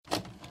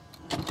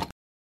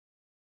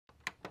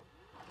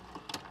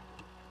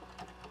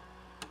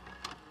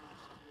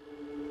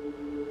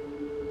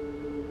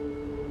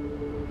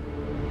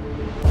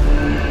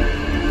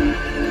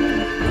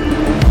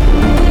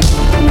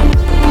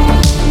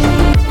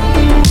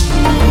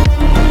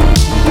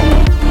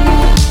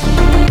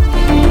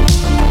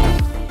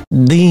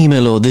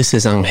Hello, this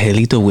is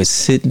Angelito with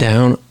Sit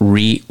Down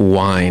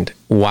Rewind.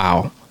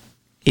 Wow.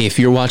 If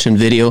you're watching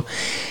video,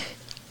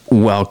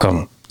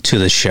 welcome to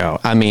the show.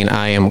 I mean,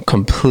 I am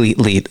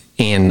completely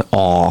in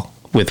awe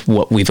with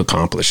what we've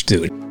accomplished,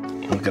 dude.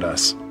 Look at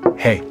us.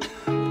 Hey,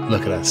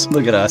 look at us.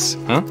 Look at us.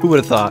 Huh? Who would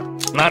have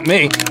thought? Not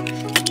me.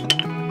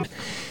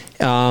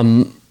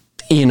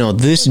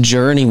 This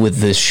journey with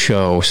this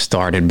show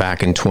started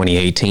back in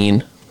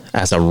 2018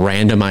 as a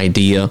random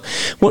idea.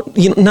 Well,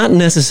 not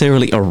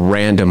necessarily a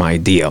random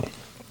idea.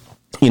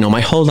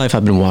 My whole life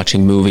I've been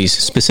watching movies,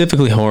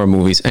 specifically horror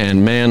movies,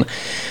 and man,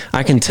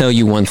 I can tell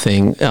you one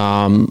thing.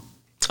 A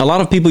lot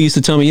of people used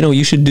to tell me,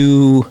 you should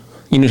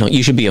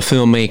you should be a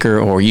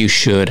filmmaker, or you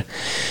should,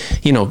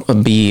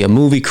 be a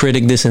movie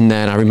critic, this and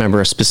that. I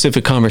remember a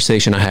specific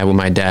conversation I had with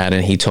my dad,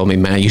 and he told me,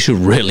 man, you should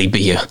really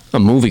be a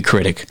movie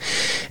critic.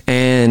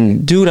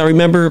 And dude, I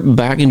remember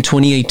back in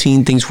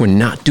 2018, things were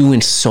not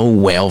doing so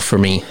well for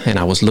me, and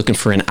I was looking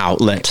for an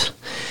outlet.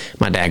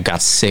 My dad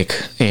got sick,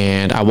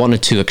 and I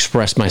wanted to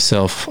express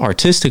myself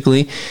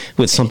artistically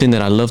with something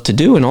that I love to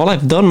do. And all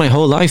I've done my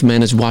whole life,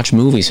 man, is watch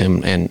movies.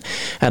 And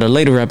at a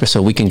later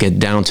episode, we can get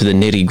down to the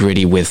nitty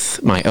gritty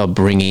with my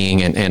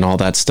upbringing and all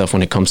that stuff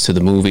when it comes to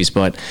the movies.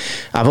 But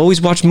I've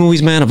always watched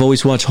movies, man. I've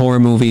always watched horror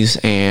movies.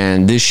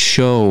 And this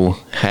show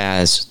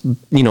has,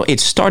 it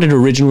started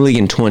originally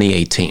in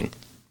 2018.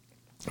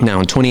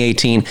 Now, in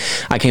 2018,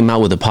 I came out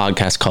with a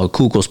podcast called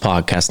Kuko's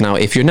Podcast. Now,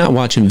 if you're not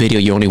watching video,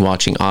 you're only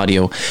watching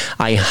audio,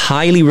 I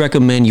highly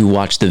recommend you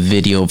watch the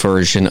video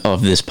version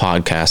of this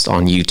podcast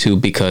on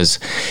YouTube, because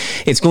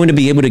it's going to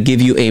be able to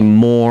give you a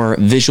more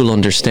visual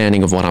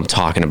understanding of what I'm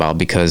talking about,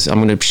 because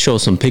I'm going to show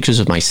some pictures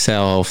of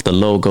myself, the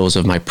logos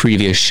of my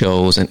previous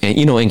shows,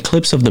 and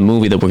clips of the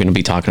movie that we're going to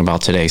be talking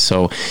about today.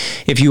 So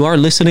if you are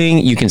listening,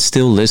 you can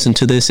still listen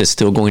to this. It's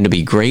still going to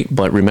be great.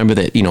 But remember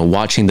that,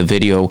 watching the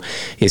video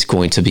is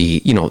going to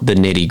be, the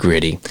nitty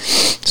gritty.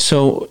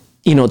 So,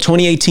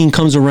 2018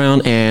 comes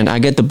around, and I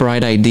get the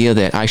bright idea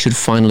that I should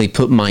finally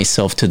put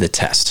myself to the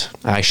test.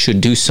 I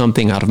should do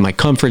something out of my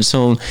comfort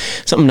zone,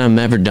 something I've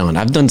never done.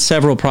 I've done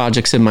several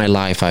projects in my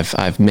life.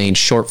 I've made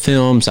short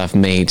films. I've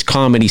made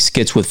comedy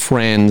skits with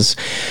friends.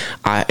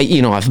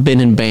 I've been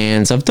in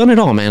bands. I've done it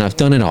all, man. I've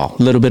done it all.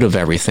 A little bit of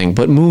everything.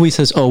 But movies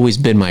has always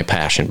been my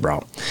passion,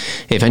 bro.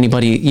 If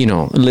anybody,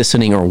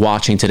 listening or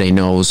watching today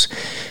knows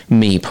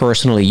me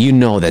personally,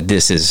 that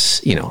this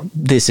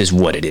is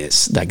what it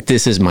is. Like,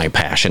 this is my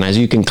passion. As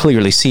you can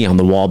clearly see on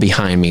the wall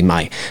behind me,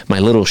 my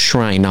little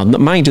shrine. Now,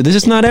 mind you, this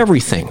is not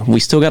everything.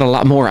 We still got a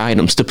lot more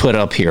items to put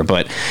up here,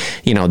 but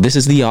this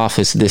is the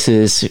office. This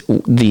is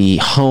the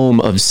home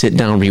of Sit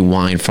Down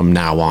Rewind from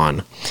now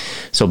on.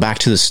 So back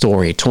to the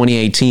story.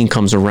 2018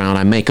 comes around.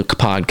 I make a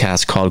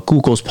podcast called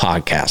Kuko's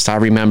Podcast. I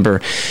remember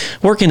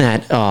working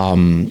at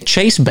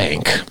Chase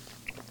Bank.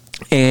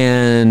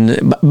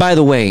 And by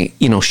the way,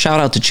 shout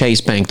out to Chase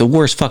Bank, the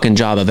worst fucking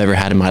job I've ever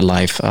had in my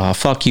life.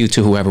 Fuck you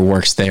to whoever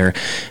works there,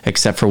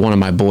 except for one of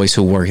my boys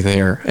who work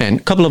there and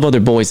a couple of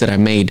other boys that I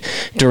made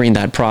during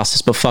that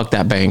process, but fuck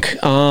that bank.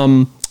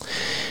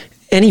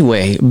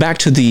 Anyway, back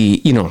to the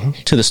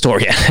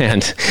story at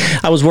hand.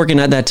 I was working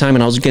at that time,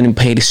 and I was getting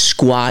paid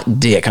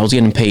squat dick. I was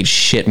getting paid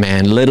shit,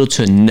 man, little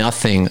to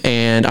nothing.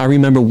 And I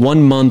remember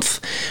one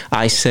month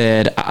I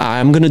said,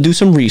 I'm going to do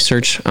some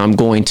research. I'm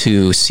going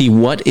to see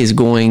what is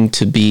going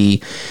to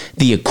be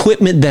the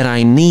equipment that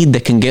I need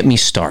that can get me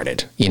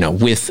started,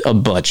 with a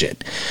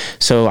budget.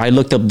 So I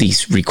looked up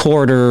these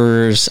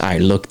recorders. I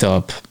looked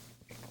up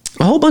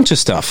a whole bunch of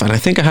stuff, and I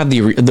think I have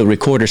the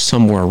recorder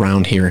somewhere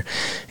around here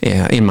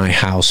in my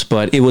house,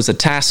 but it was a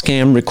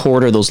Tascam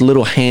recorder, those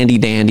little handy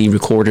dandy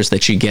recorders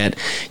that you get.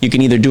 You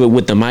can either do it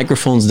with the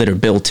microphones that are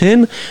built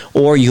in,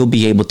 or you'll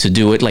be able to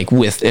do it like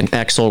with an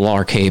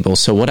XLR cable.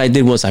 So what I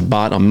did was I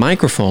bought a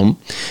microphone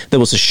that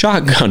was a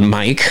shotgun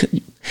mic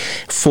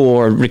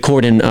for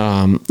recording,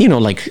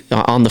 like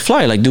on the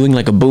fly, like doing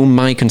like a boom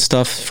mic and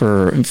stuff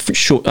for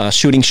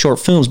shooting short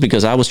films,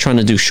 because I was trying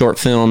to do short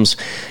films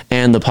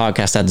and the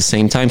podcast at the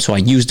same time. So I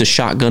used a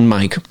shotgun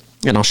mic,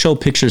 and I'll show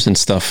pictures and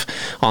stuff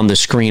on the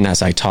screen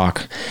as I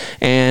talk.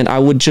 And I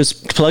would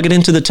just plug it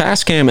into the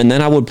Tascam, and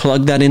then I would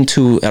plug that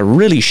into a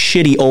really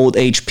shitty old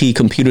HP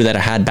computer that I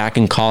had back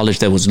in college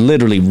that was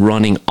literally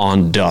running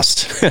on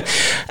dust.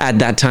 At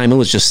that time, it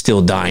was just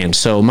still dying.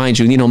 So mind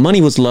you,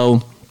 money was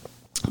low.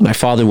 My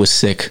father was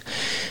sick,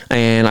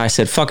 and I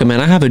said, fuck it,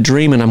 man, I have a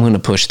dream, and I'm going to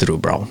push through,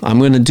 bro. I'm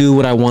going to do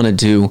what I want to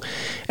do,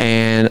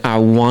 and I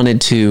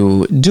wanted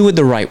to do it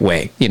the right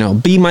way,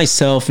 be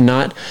myself,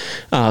 not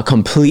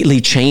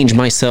completely change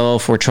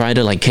myself or try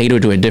to like cater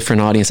to a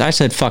different audience. I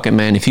said, fuck it,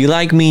 man. If you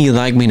like me, you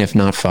like me, and if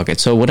not, fuck it.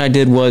 So what I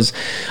did was,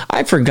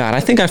 I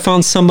think I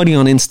found somebody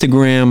on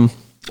Instagram.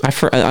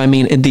 I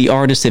mean, the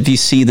artist, if you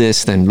see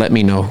this, then let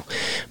me know,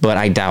 but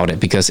I doubt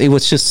it, because it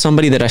was just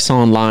somebody that I saw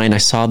online. I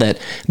saw that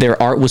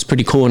their art was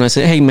pretty cool, and I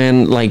said, hey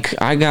man, like,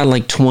 I got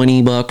like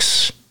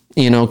 $20,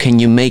 can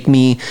you make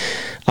me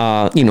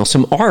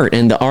some art,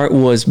 and the art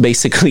was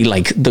basically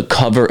like the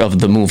cover of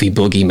the movie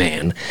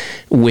Boogeyman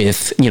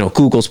with,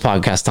 Google's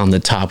podcast on the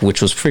top,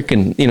 which was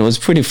freaking, it was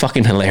pretty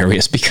fucking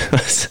hilarious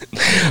because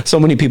so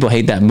many people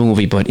hate that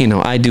movie, but,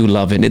 I do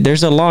love it.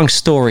 There's a long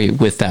story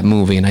with that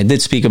movie, and I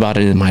did speak about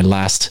it in my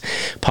last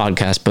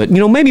podcast, but,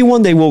 maybe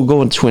one day we'll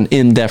go into an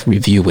in-depth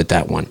review with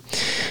that one.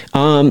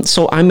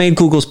 So I made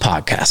Google's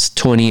podcast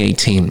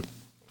 2018.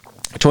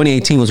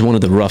 2018 was one of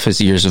the roughest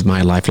years of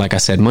my life. Like I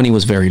said, money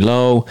was very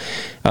low.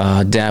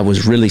 Dad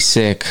was really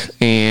sick,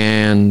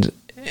 and,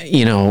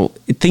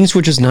 things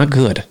were just not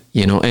good,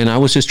 and I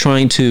was just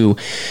trying to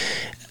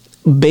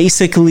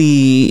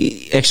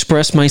basically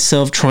express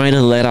myself, trying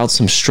to let out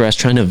some stress,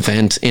 trying to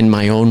vent in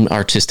my own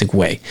artistic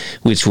way,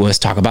 which was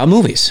talk about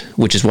movies,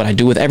 which is what I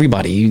do with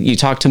everybody. You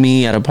talk to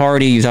me at a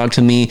party, you talk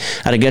to me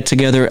at a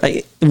get-together.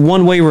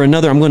 One way or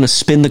another, I'm going to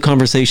spin the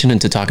conversation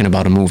into talking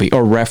about a movie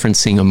or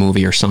referencing a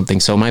movie or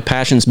something. So my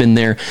passion's been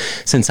there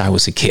since I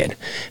was a kid.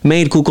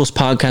 Made Google's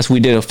podcast.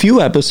 We did a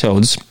few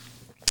episodes.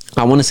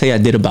 I want to say I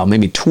did about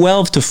maybe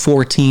 12 to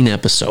 14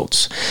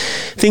 episodes.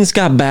 Things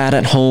got bad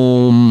at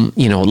home,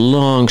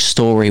 long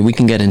story. We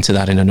can get into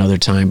that in another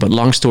time, but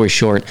long story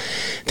short,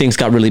 things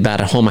got really bad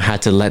at home. I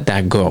had to let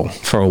that go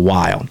for a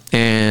while.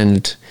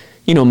 And,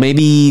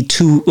 maybe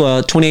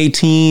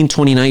 2018,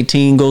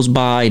 2019 goes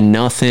by,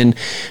 nothing.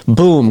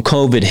 Boom,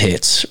 COVID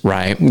hits,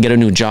 right? Get a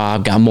new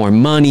job, got more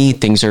money.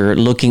 Things are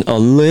looking a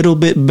little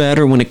bit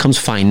better when it comes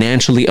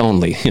financially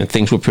only.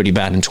 Things were pretty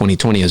bad in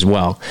 2020 as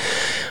well.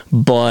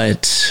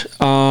 But,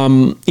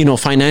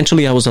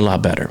 financially, I was a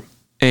lot better.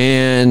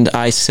 And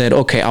I said,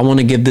 okay, I want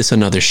to give this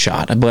another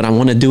shot, but I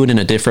want to do it in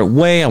a different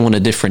way. I want a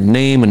different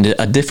name and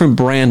a different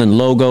brand and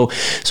logo.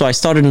 So I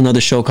started another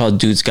show called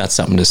Dude's Got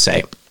Something to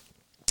Say.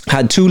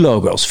 Had two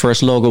logos.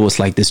 First logo was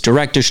like this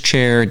director's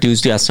chair.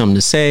 Dude's got something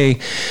to say.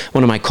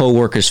 One of my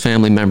coworkers,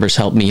 family members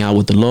helped me out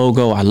with the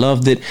logo. I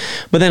loved it.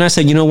 But then I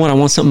said, you know what? I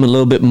want something a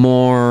little bit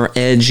more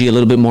edgy, a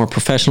little bit more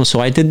professional. So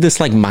I did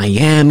this like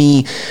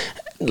Miami,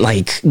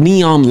 like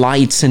neon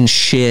lights and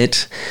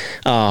shit,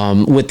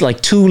 with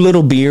like two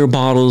little beer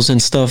bottles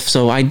and stuff.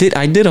 So I did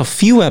a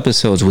few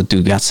episodes with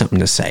Dude Got Something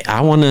to Say.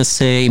 I want to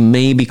say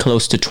maybe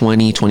close to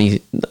 20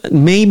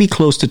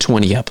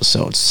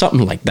 episodes,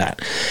 something like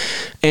that.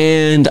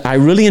 And I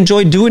really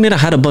enjoyed doing it. I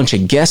had a bunch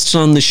of guests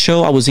on the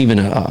show. I was even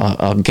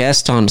a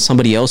guest on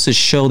somebody else's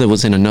show that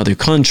was in another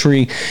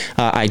country.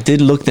 I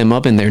did look them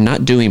up, and they're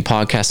not doing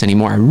podcasts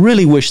anymore. I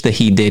really wish that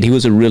he did. He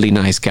was a really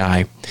nice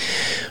guy.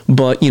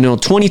 But,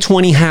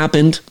 2020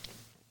 happened.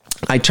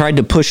 I tried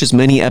to push as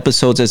many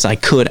episodes as I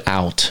could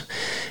out,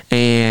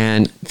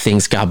 and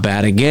things got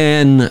bad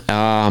again.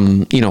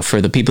 For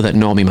the people that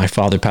know me, my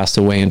father passed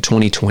away in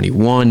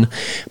 2021,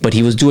 but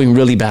he was doing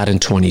really bad in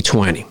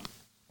 2020.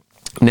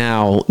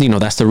 Now,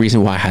 that's the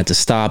reason why I had to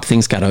stop.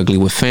 Things got ugly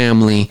with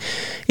family.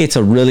 It's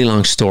a really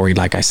long story,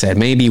 like I said.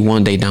 Maybe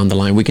one day down the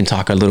line we can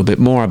talk a little bit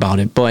more about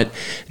it. But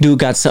Dude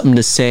Got Something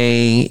to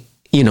Say,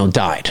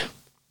 died.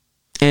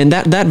 And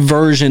that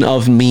version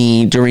of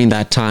me during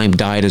that time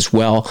died as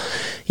well.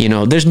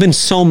 There's been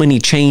so many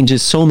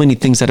changes, so many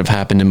things that have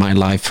happened in my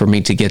life for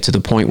me to get to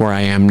the point where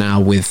I am now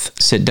with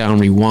Sit Down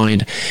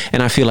Rewind.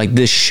 And I feel like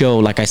this show,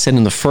 like I said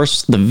in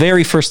the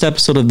very first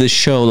episode of this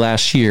show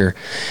last year,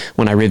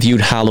 when I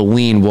reviewed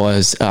Halloween,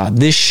 was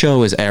this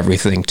show is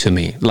everything to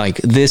me. Like,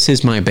 this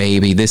is my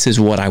baby. This is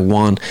what I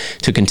want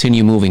to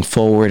continue moving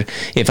forward.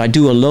 If I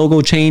do a logo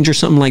change or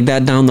something like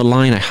that down the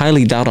line, I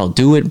highly doubt I'll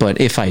do it.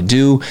 But if I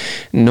do,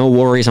 no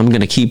worries. I'm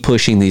going to keep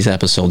pushing these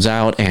episodes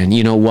out. And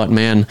you know what,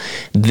 man?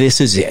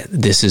 This is it.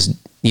 This is,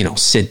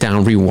 Sit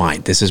Down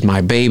Rewind. This is my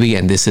baby,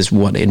 and this is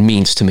what it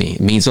means to me. It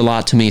means a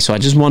lot to me. So I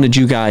just wanted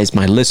you guys,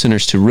 my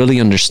listeners, to really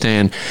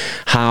understand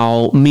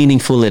how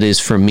meaningful it is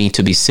for me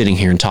to be sitting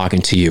here and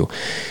talking to you.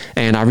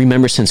 And I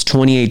remember since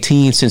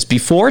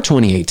before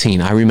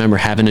 2018, I remember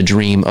having a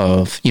dream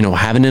of,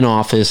 having an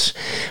office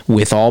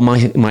with all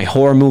my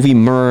horror movie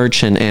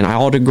merch and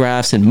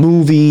autographs and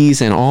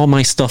movies and all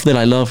my stuff that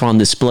I love on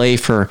display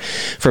for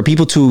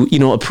people to,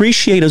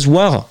 appreciate as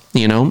well,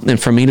 and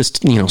for me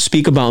to,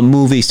 speak about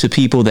movies to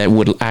people that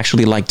would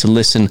actually like to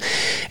listen.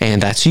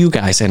 And that's you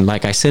guys. And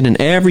like I said, in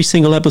every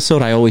single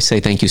episode, I always say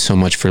thank you so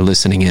much for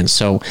listening in.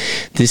 So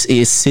this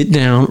is Sit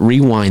Down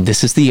Rewind.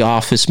 This is The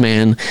Office,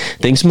 man.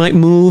 Things might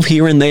move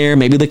here and there.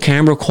 Maybe the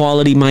camera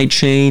quality might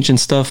change and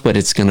stuff, but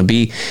it's going to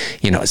be,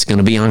 it's going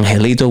to be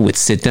Angelito with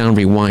Sit Down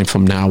Rewind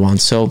from now on.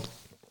 So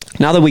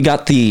now that we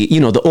got the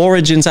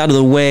origins out of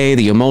the way,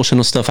 the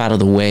emotional stuff out of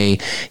the way,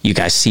 you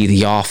guys see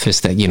The Office,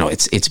 that,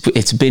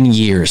 it's been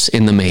years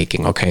in the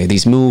making, okay?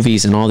 These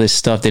movies and all this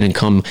stuff didn't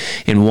come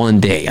in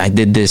one day. I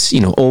did this,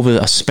 over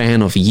a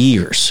span of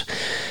years.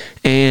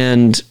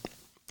 And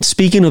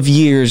speaking of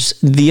years,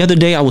 the other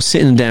day I was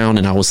sitting down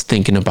and I was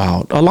thinking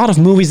about a lot of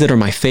movies that are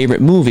my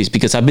favorite movies,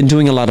 because I've been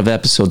doing a lot of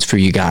episodes for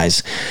you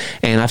guys,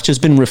 and I've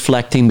just been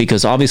reflecting,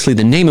 because obviously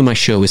the name of my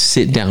show is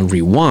Sit Down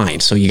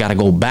Rewind, so you got to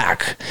go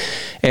back.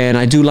 And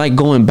I do like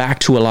going back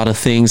to a lot of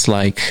things,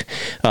 like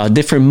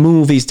different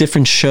movies,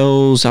 different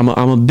shows. I'm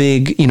a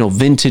big,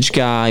 vintage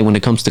guy when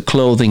it comes to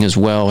clothing as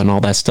well and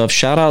all that stuff.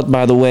 Shout out,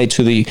 by the way,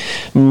 to the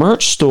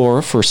merch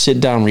store for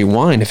Sit Down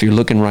Rewind. If you're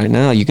looking right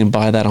now, you can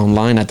buy that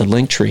online at the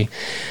Linktree.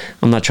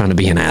 I'm not trying to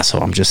be an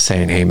asshole. I'm just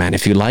saying, hey, man,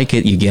 if you like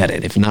it, you get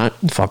it. If not,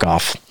 fuck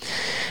off.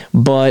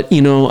 But,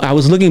 I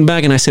was looking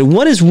back and I said,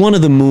 what is one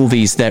of the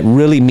movies that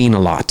really mean a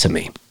lot to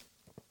me?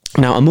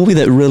 Now, a movie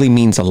that really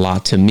means a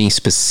lot to me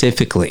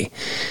specifically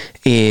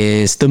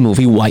is the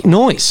movie White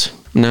Noise.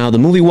 Now, the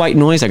movie White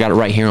Noise, I got it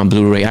right here on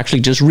Blu-ray. I actually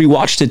just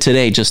rewatched it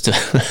today just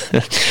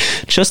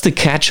to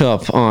catch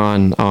up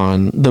on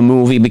the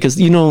movie, because,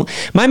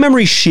 my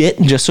memory's shit,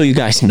 just so you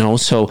guys know.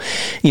 So,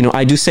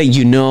 I do say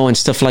and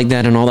stuff like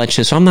that and all that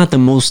shit. So I'm not the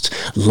most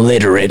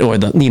literate, or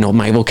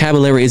my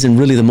vocabulary isn't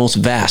really the most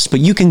vast,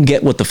 but you can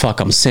get what the fuck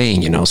I'm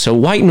saying, So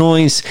White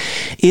Noise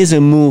is a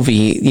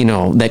movie,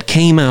 that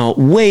came out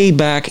way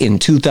back in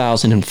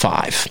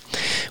 2005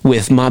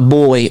 with my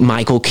boy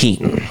Michael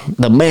Keaton,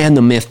 the man,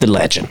 the myth, the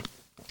legend.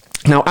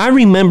 Now, I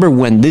remember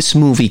when this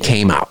movie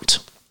came out.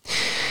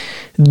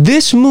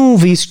 This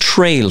movie's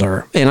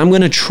trailer, and I'm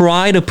going to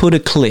try to put a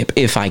clip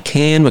if I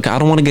can, because I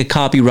don't want to get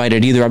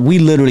copyrighted either. We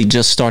literally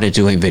just started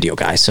doing video,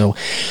 guys, so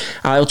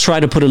I'll try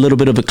to put a little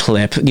bit of a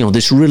clip.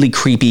 This really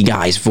creepy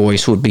guy's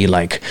voice would be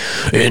like,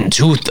 in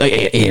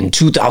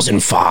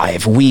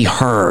 2005, we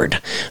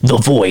heard the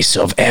voice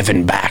of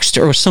Evan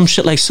Baxter, or some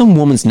shit, like some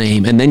woman's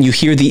name, and then you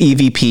hear the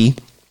EVP.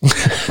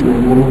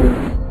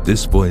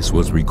 This voice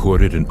was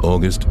recorded in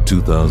August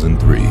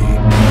 2003.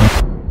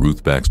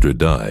 Ruth Baxter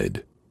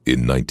died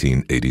in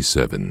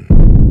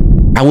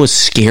 1987. I was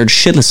scared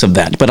shitless of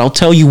that, but I'll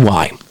tell you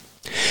why.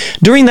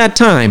 During that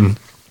time,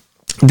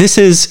 this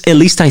is, at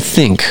least I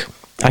think,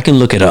 I can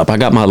look it up. I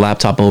got my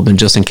laptop open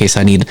just in case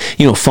I need,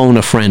 phone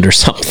a friend or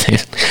something.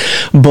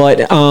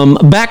 But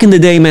back in the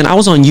day, man, I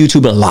was on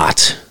YouTube a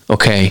lot.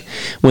 Okay,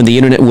 when the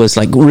internet was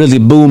like really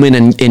booming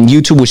and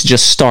YouTube was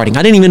just starting.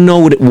 I didn't even know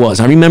what it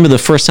was. I remember the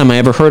first time I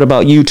ever heard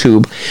about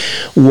YouTube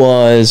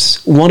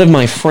was one of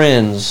my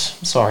friends.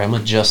 Sorry, I'm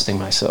adjusting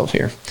myself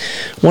here.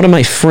 One of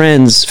my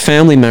friends'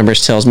 family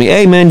members tells me,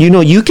 hey man,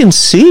 you can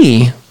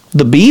see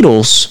the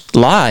Beatles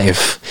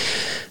live,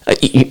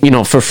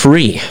 for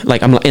free.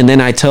 And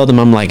then I tell them,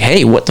 I'm like,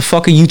 hey, what the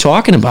fuck are you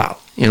talking about?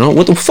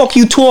 What the fuck are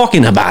you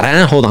talking about?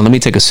 Hold on, let me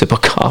take a sip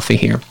of coffee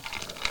here.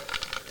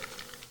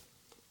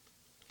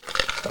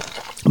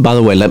 By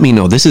the way, let me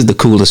know. This is the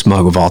coolest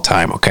mug of all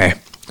time, okay?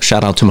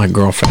 Shout out to my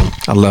girlfriend.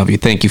 I love you.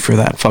 Thank you for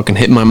that. Fucking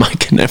hit my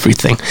mic and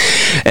everything.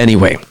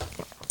 Anyway,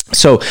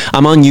 so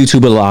I'm on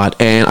YouTube a lot,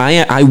 and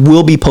I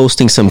will be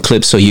posting some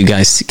clips so you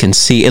guys can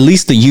see at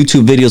least the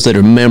YouTube videos that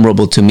are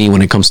memorable to me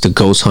when it comes to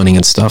ghost hunting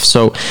and stuff.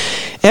 So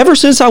ever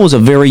since I was a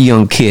very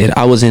young kid,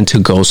 I was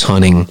into ghost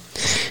hunting,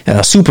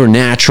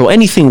 supernatural,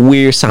 anything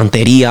weird,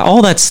 Santeria,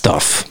 all that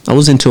stuff. I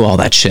was into all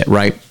that shit,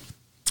 right?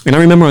 And I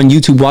remember on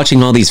YouTube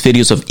watching all these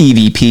videos of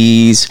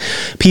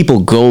EVPs, people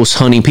ghost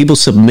hunting, people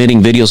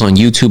submitting videos on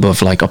YouTube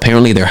of like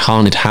apparently their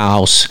haunted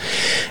house.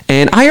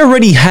 And I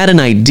already had an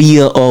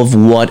idea of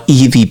what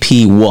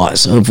EVP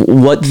was, of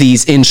what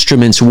these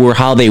instruments were,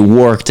 how they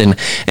worked, and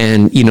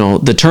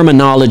the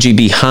terminology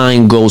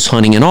behind ghost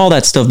hunting and all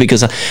that stuff,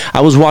 because I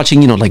was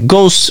watching, like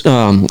ghost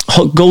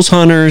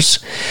hunters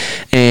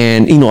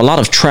and, a lot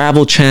of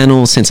travel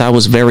channels since I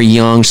was very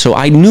young. So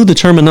I knew the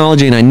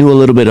terminology and I knew a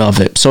little bit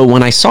of it. So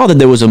when I saw that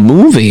there was a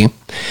movie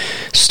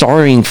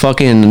starring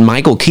fucking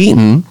Michael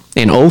Keaton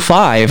in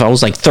 2005, I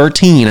was like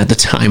 13 at the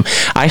time.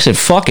 I said,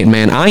 fuck it,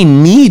 man, I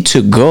need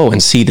to go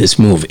and see this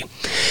movie.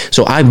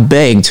 So I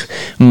begged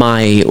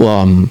my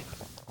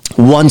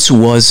once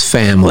was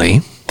family,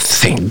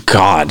 thank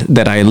God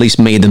that I at least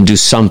made them do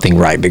something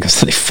right,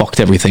 because they fucked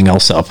everything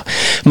else up.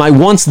 My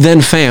once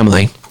then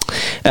family,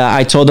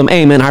 I told them,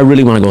 hey man, I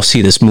really want to go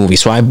see this movie.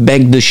 So I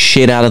begged the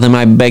shit out of them.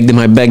 I begged them.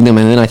 And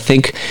then I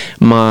think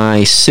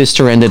my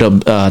sister ended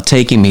up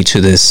taking me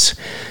to this,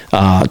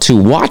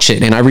 to watch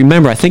it. And I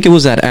remember, I think it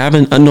was at I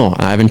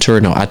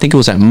think it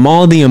was at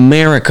Mall of the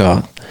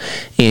America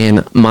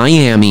in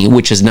Miami,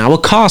 which is now a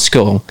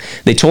Costco.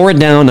 They tore it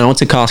down. Now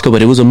it's a Costco,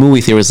 but it was a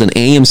movie theater. It was an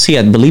AMC.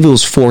 I believe it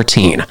was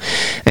 14.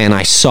 And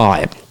I saw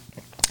it.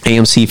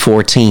 AMC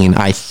 14,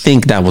 I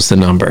think that was the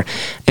number.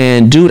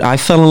 And dude, I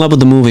fell in love with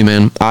the movie,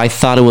 man. I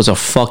thought it was a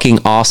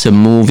fucking awesome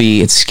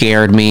movie. It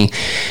scared me.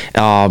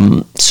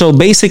 So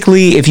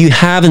basically, if you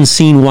haven't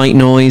seen White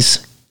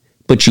Noise,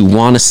 but you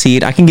want to see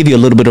it, I can give you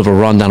a little bit of a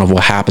rundown of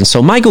what happens.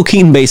 So Michael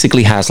Keaton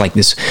basically has like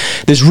this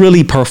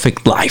really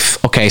perfect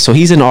life. Okay, so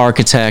he's an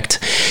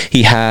architect.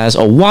 He has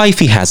a wife.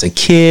 He has a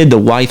kid. The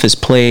wife is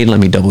played. Let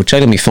me double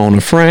check. Let me phone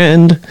a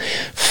friend.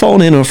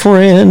 Phone in a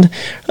friend.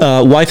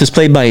 Wife is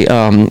played by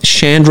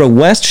Chandra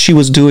West. She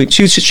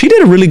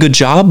did a really good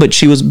job, but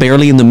she was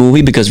barely in the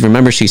movie because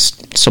remember she's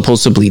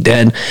supposedly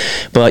dead.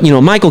 But you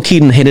know, Michael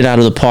Keaton hit it out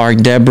of the park.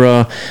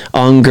 Deborah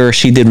Unger,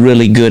 she did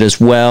really good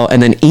as well.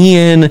 And then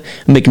Ian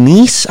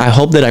McNeice, I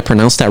hope that I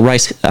pronounced that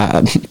right.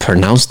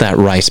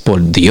 Por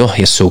Dios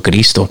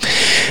Jesucristo.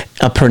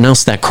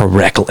 Pronounced that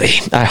correctly.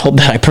 I hope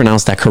that I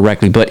pronounced that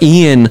correctly. But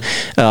Ian,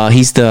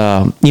 he's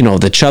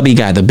the chubby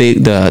guy,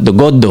 the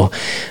gordo.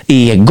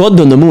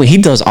 Gordo in the movie, he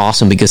does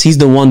awesome because he's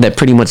the one that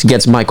pretty much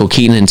gets Michael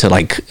Keaton into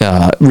like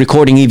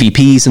recording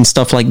EVPs and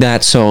stuff like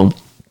that. So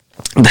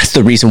that's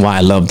the reason why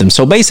I loved him.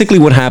 So basically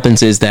what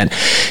happens is that,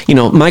 you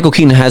know, Michael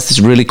Keaton has this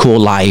really cool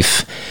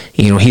life.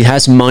 You know, he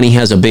has money, he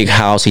has a big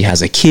house, he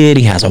has a kid,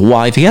 he has a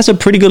wife, he has a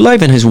pretty good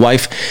life. And his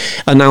wife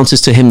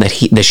announces to him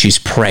that she's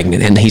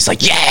pregnant. And he's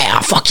like,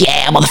 yeah, fuck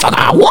yeah,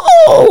 motherfucker.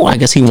 Whoa! I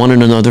guess he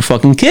wanted another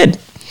fucking kid.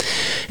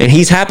 And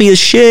he's happy as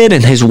shit.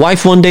 And his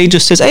wife one day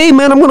just says, hey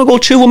man, I'm going to go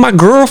chill with my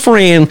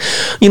girlfriend.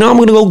 You know, I'm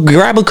going to go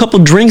grab a couple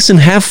drinks and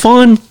have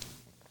fun.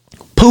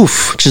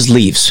 Poof, just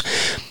leaves.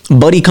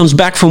 Buddy comes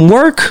back from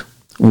work.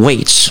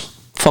 Waits,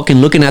 fucking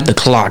looking at the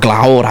clock,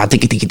 la hora,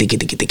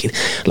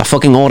 la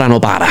fucking hora no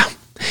para.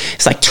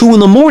 It's like 2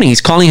 a.m.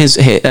 He's calling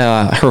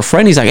her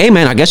friend. He's like, hey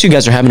man, I guess you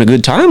guys are having a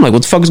good time. Like,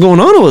 what the fuck is going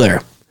on over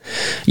there?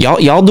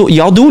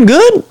 Y'all doing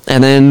good?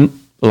 And then,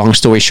 long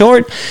story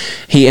short,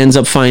 he ends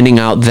up finding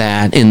out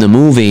that in the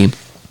movie,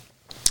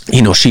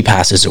 you know, she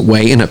passes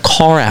away in a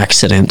car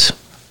accident.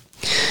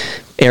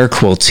 Air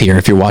quotes here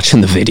if you're watching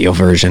the video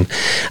version.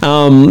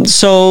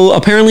 So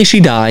apparently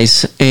she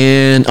dies,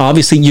 and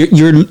obviously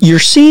you're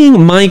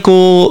seeing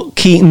Michael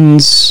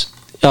Keaton's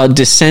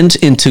descent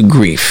into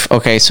grief.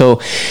 Okay, so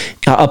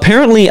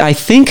apparently I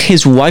think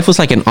his wife was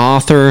like an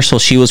author, so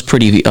she was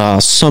pretty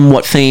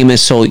somewhat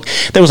famous. So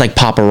there was like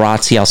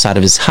paparazzi outside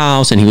of his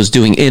house, and he was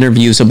doing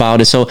interviews about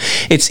it. So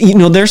it's, you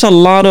know, there's a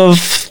lot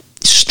of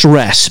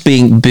stress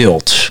being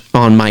built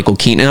on Michael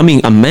Keaton. I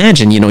mean,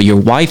 imagine, you know, your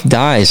wife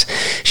dies.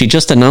 She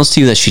just announced to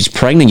you that she's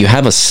pregnant. You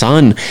have a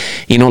son.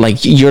 You know,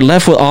 like, you're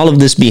left with all of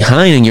this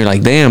behind, and you're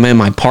like, damn, man,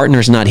 my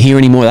partner's not here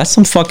anymore. That's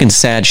some fucking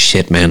sad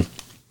shit, man.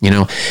 You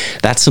know,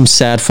 that's some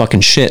sad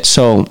fucking shit.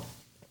 So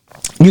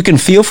you can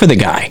feel for the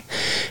guy.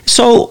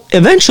 So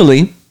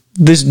eventually,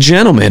 this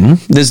gentleman,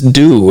 this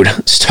dude,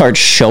 starts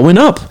showing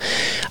up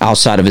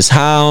outside of his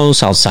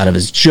house, outside of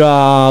his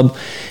job,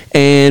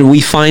 and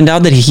we find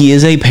out that he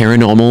is a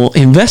paranormal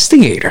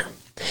investigator.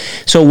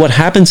 So what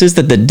happens is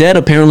that the dead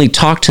apparently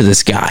talk to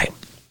this guy,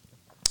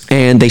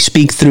 and they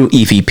speak through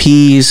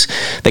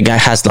EVPs. The guy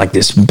has like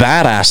this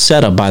badass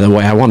setup, by the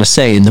way, I want to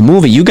say. In the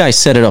movie, you guys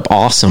set it up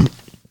awesome.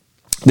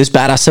 This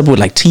badass setup with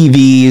like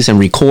TVs and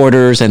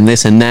recorders and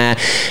this and that,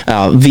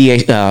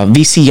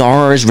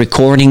 VCRs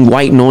recording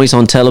white noise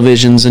on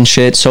televisions and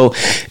shit. So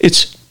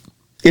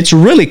it's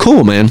really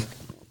cool, man.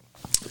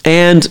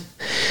 And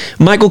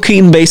Michael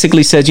Keaton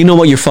basically says, you know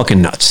what, you're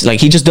fucking nuts. Like,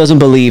 he just doesn't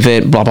believe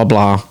it, blah, blah,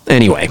 blah.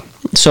 Anyway,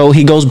 so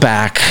he goes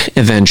back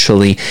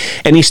eventually,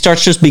 and he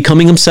starts just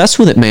becoming obsessed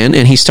with it, man.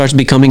 And he starts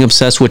becoming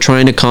obsessed with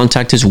trying to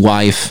contact his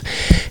wife.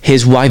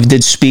 His wife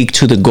did speak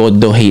to the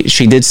gordo.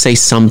 She did say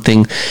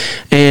something.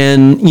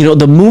 And, you know,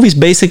 the movie's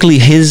basically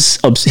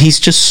he's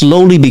just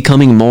slowly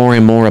becoming more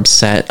and more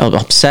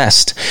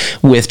obsessed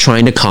with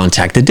trying to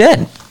contact the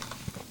dead.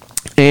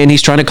 And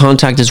he's trying to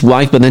contact his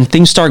wife, but then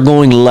things start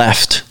going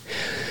left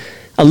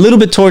a little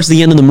bit towards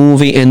the end of the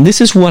movie. And this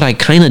is what I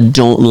kind of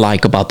don't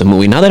like about the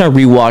movie. Now that I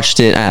rewatched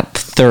it at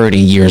 30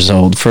 years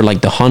old for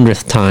like the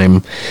 100th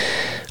time,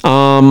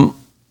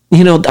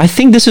 you know, I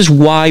think this is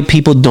why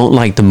people don't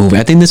like the movie.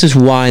 I think this is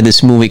why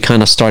this movie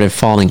kind of started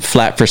falling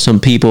flat for some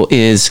people,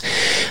 is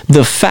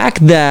the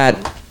fact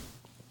that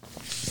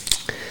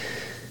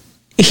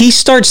he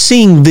starts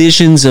seeing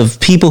visions of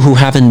people who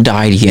haven't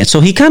died yet. So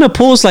he kind of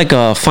pulls like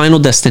a Final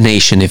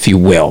Destination, if you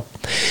will.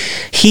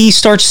 He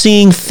starts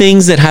seeing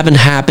things that haven't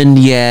happened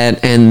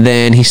yet, and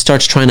then he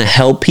starts trying to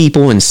help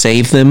people and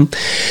save them.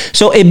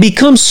 So it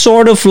becomes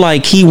sort of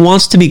like he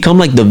wants to become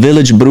like the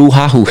village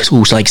bruja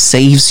who's like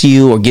saves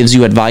you or gives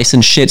you advice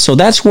and shit. So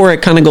that's where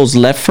it kind of goes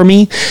left for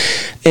me.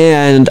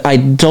 And I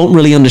don't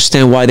really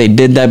understand why they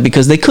did that,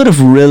 because they could have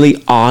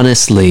really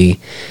honestly...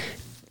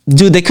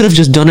 Dude, they could have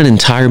just done an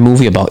entire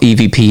movie about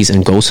EVPs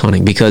and ghost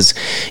hunting, because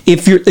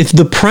if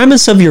the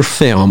premise of your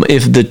film,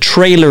 if the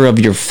trailer of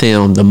your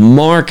film, the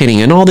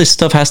marketing and all this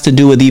stuff has to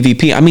do with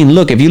EVP, I mean,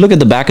 look, if you look at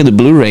the back of the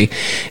Blu-ray,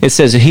 it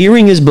says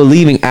hearing is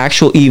believing,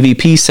 actual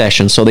EVP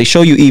sessions. So they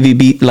show you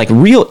EVP, like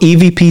real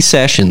EVP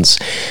sessions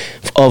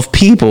of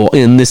people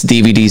in this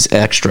DVD's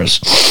extras.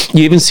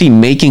 You even see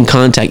Making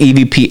Contact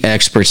EVP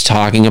experts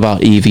talking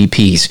about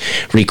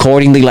EVPs,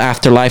 recording the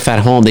afterlife at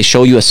home. They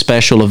show you a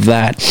special of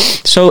that.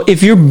 So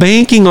if you're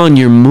banking on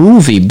your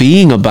movie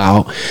being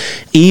about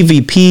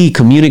EVP,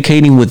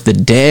 communicating with the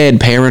dead,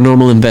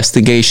 paranormal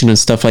investigation and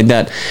stuff like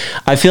that,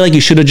 I feel like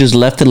you should have just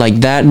left it like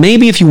that.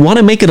 Maybe if you want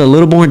to make it a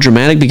little more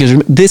dramatic, because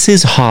this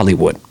is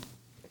Hollywood.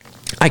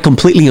 I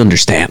completely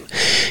understand.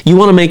 You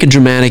want to make it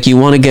dramatic. You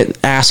want to get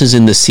asses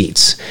in the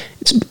seats.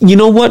 You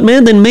know what,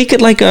 man? Then make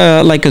it like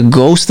a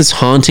ghost that's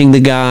haunting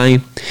the guy.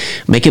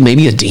 Make it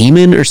maybe a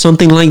demon or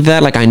something like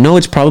that. Like, I know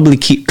it's probably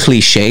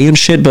cliche and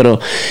shit,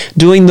 but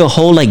doing the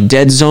whole like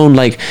Dead Zone,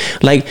 like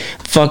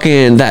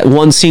fucking that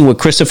one scene with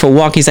Christopher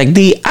Walken. He's like,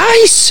 the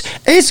ice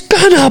is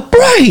gonna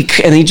break,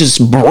 and he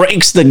just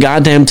breaks the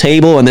goddamn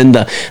table, and then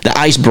the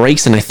ice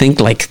breaks, and I think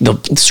like the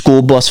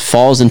school bus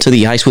falls into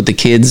the ice with the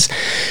kids.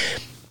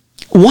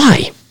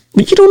 Why?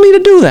 You don't need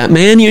to do that,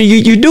 man.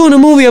 You're doing a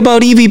movie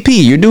about EVP.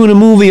 You're doing a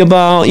movie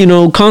about,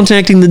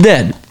 contacting the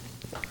dead.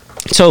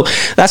 So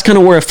that's kind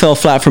of where it fell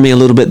flat for me a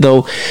little bit,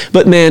 though.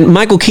 But man,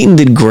 Michael Keaton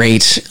did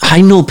great.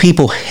 I know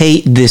people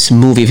hate this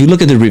movie. If you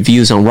look at the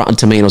reviews on Rotten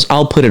Tomatoes,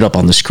 I'll put it up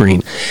on the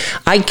screen.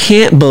 I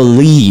can't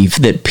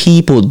believe that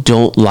people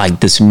don't like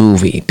this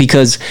movie,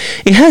 because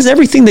it has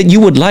everything that you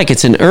would like.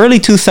 It's an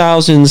early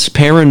 2000s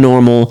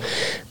paranormal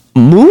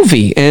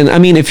movie. And I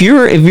mean, if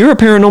you're a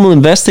paranormal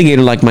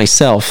investigator like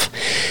myself,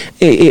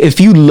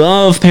 if you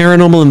love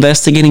paranormal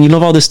investigating, you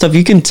love all this stuff,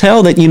 you can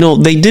tell that,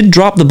 they did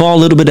drop the ball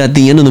a little bit at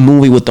the end of the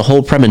movie with the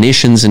whole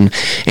premonitions and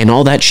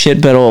all that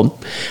shit. But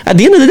at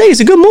the end of the day, it's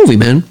a good movie,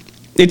 man.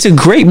 It's a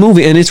great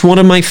movie, and it's one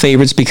of my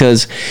favorites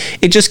because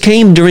it just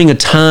came during a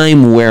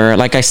time where,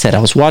 like I said,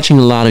 I was watching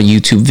a lot of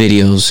YouTube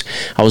videos.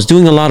 I was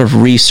doing a lot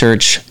of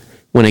research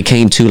when it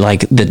came to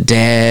like the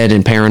dead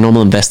and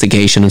paranormal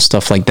investigation and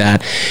stuff like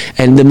that.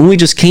 And the movie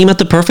just came at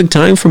the perfect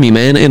time for me,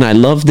 man. And I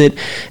loved it.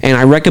 And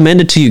I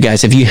recommend it to you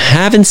guys. If you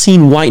haven't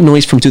seen White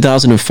Noise from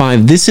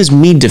 2005, this is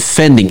me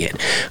defending it.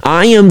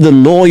 I am the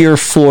lawyer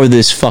for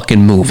this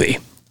fucking movie.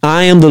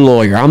 I am the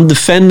lawyer. I'm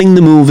defending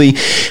the movie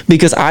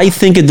because I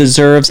think it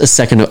deserves a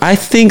second. I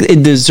think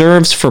it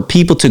deserves for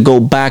people to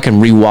go back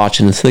and rewatch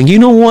it and think, you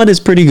know what,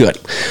 it's pretty good.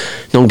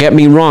 Don't get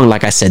me wrong.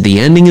 Like I said, the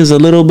ending is a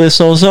little bit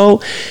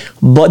so-so,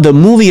 but the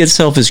movie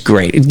itself is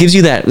great. It gives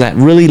you that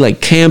really like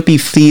campy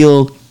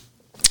feel.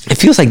 It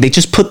feels like they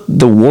just put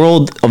the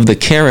world of the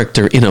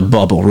character in a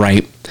bubble,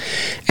 right?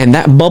 And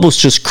that bubble's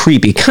just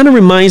creepy. It kind of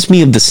reminds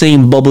me of the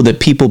same bubble that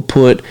people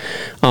put,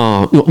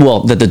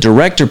 that the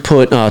director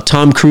put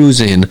Tom Cruise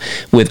in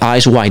with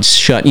Eyes Wide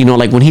Shut.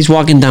 Like when he's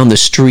walking down the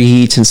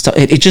streets and stuff,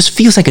 it just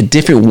feels like a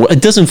different world.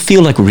 It doesn't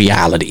feel like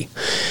reality.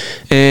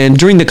 And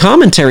during the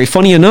commentary,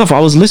 funny enough, I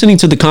was listening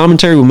to the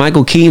commentary with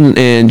Michael Keaton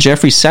and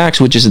Jeffrey Sachs,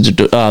 which is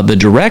the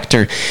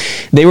director.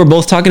 They were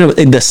both talking about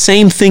the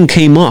same thing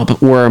came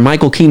up, where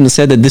Michael Keaton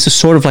said that this is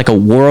sort of like a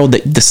world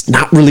that's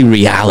not really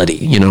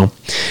reality,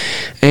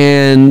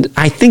 And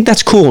I think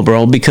that's cool,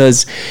 bro,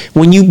 because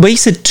when you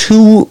base it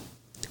too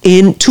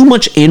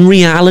much in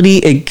reality,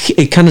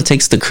 it kind of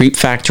takes the creep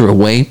factor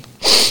away.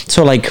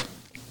 So like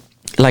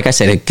I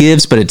said, it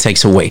gives, but it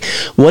takes away.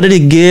 What did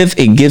it give?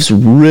 It gives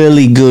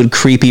really good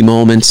creepy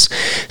moments,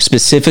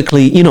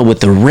 specifically, with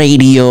the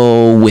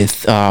radio,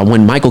 with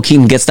when Michael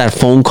Keaton gets that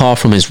phone call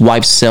from his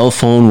wife's cell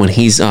phone when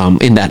he's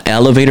in that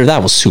elevator.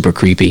 That was super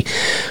creepy.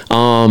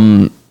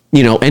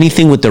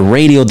 Anything with the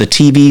radio, the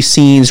TV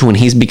scenes, when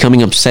he's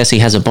becoming obsessed, he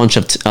has a bunch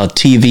of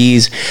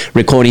TVs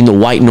recording the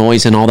white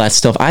noise and all that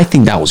stuff. I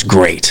think that was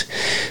great.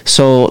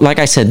 So, like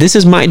I said, this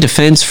is my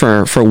defense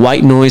for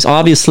White Noise.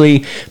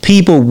 Obviously,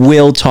 people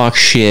will talk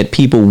shit.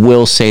 People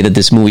will say that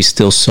this movie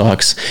still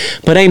sucks.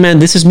 But hey, man,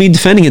 this is me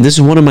defending it. This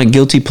is one of my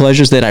guilty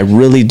pleasures that I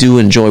really do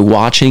enjoy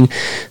watching.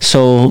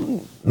 So,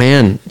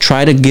 man,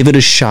 try to give it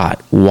a shot.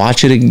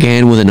 Watch it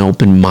again with an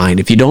open mind.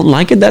 If you don't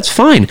like it, that's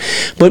fine.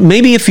 But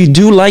maybe if you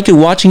do like it,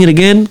 watching it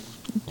again,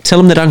 tell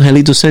them that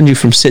Angelito sent you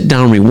from Sit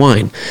Down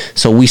Rewind.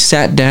 So we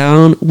sat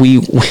down, we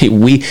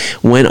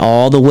went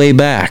all the way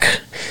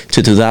back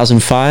to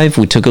 2005.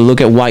 We took a look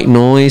at White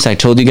Noise. I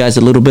told you guys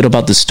a little bit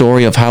about the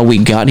story of how we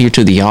got here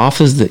to The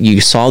Office, that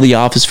you saw The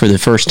Office for the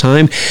first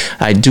time.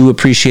 I do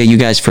appreciate you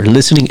guys for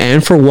listening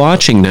and for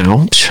watching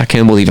now. I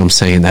can't believe I'm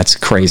saying that's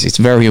crazy. It's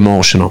very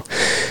emotional,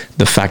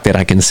 the fact that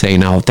I can say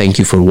now, thank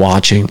you for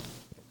watching.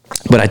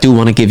 But I do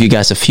want to give you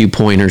guys a few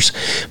pointers.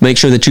 Make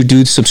sure that you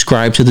do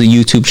subscribe to the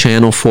YouTube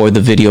channel for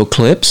the video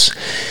clips.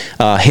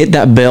 Hit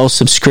that bell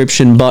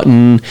subscription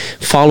button.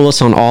 Follow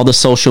us on all the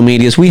social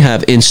medias. We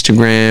have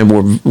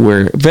Instagram.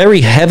 We're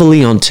very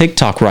heavily on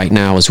TikTok right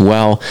now as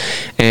well.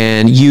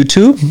 And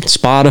YouTube,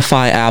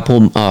 Spotify,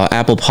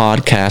 Apple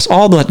Podcasts,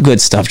 all that good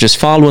stuff. Just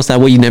follow us.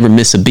 That way you never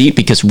miss a beat,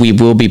 because we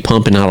will be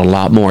pumping out a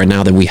lot more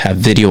now that we have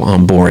video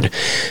on board.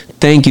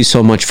 Thank you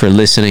so much for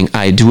listening.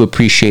 I do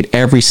appreciate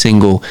every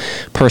single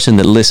person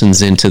that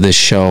listens into this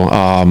show.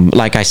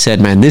 Like I said,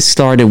 man, this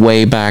started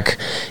way back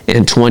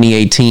in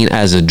 2018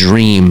 as a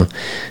dream,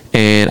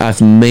 and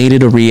I've made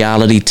it a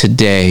reality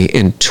today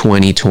in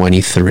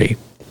 2023.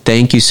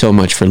 Thank you so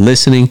much for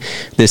listening.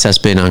 This has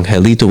been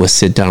Angelito with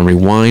Sit Down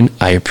Rewind.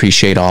 I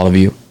appreciate all of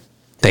you.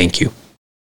 Thank you.